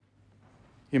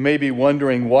You may be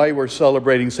wondering why we're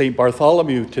celebrating St.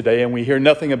 Bartholomew today and we hear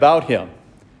nothing about him.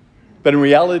 But in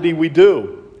reality, we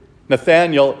do.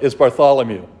 Nathanael is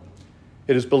Bartholomew.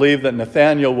 It is believed that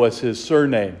Nathanael was his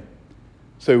surname.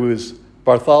 So he was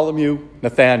Bartholomew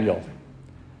Nathanael.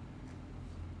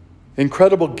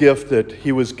 Incredible gift that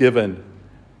he was given,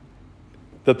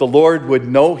 that the Lord would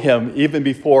know him even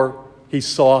before he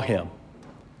saw him,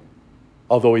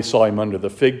 although he saw him under the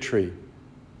fig tree.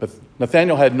 But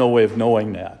Nathanael had no way of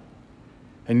knowing that.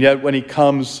 And yet when he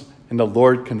comes and the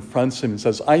Lord confronts him and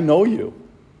says, I know you.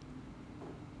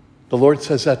 The Lord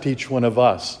says that to each one of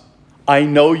us. I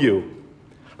know you.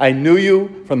 I knew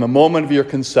you from the moment of your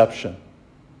conception.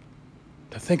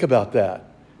 To think about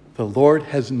that. The Lord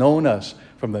has known us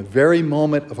from the very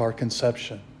moment of our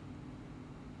conception.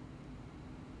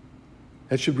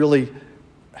 That should really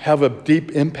have a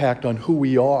deep impact on who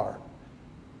we are.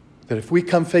 That if we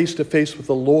come face to face with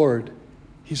the Lord,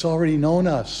 He's already known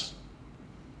us.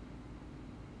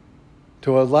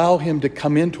 To allow Him to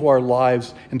come into our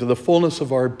lives, into the fullness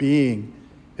of our being,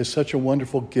 is such a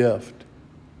wonderful gift.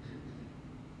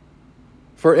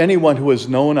 For anyone who has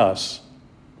known us,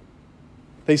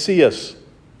 they see us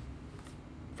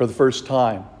for the first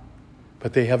time,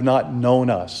 but they have not known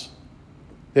us.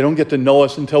 They don't get to know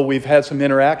us until we've had some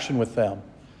interaction with them.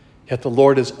 Yet the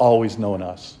Lord has always known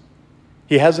us.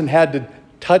 He hasn't had to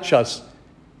touch us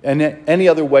in any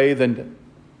other way than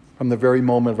from the very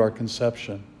moment of our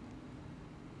conception.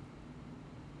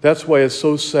 That's why it's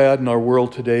so sad in our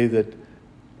world today that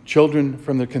children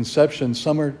from their conception,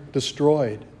 some are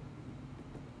destroyed.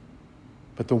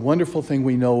 But the wonderful thing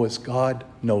we know is God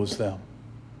knows them.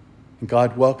 And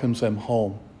God welcomes them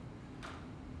home.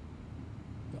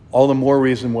 All the more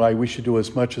reason why we should do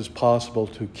as much as possible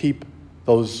to keep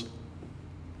those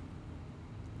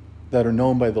that are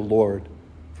known by the Lord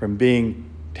from being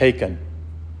taken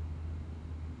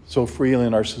so freely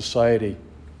in our society.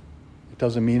 It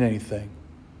doesn't mean anything,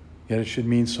 yet it should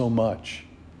mean so much.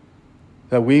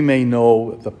 That we may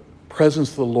know the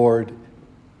presence of the Lord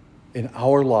in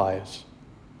our lives,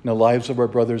 in the lives of our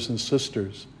brothers and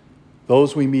sisters,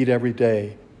 those we meet every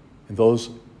day, and those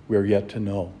we are yet to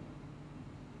know.